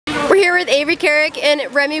here with Avery, Karich,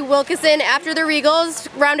 and Remy, Wilkison after the Regals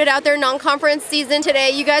rounded out their non-conference season today.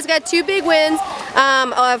 You guys got two big wins,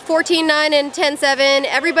 14-9 and 10-7.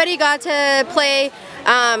 Everybody got to play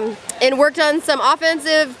and worked on some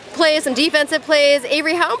offensive plays, some defensive plays.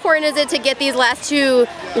 Avery, how important is it to get these last two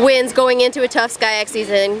wins going into a tough SCIAC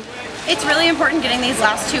season? It's really important getting these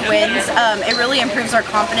last two wins. It really improves our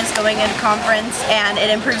confidence going into conference, and it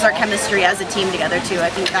improves our chemistry as a team together too. I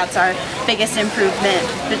think that's our biggest improvement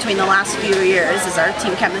between the last few years is our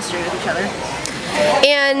team chemistry with each other.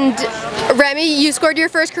 And Remy, you scored your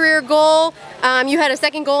first career goal. You had a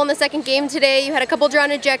second goal in the second game today. You had a couple drawn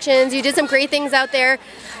ejections. You did some great things out there.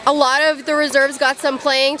 A lot of the reserves got some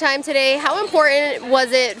playing time today. How important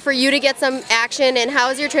was it for you to get some action, and how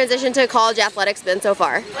has your transition to college athletics been so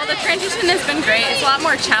far? Well, the transition has been great. It's a lot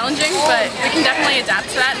more challenging, but we can definitely adapt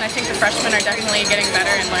to that, and I think the freshmen are definitely getting better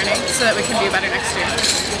and learning so that we can be better next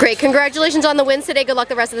year. Great. Congratulations on the wins today. Good luck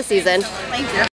the rest of the season. Thank you.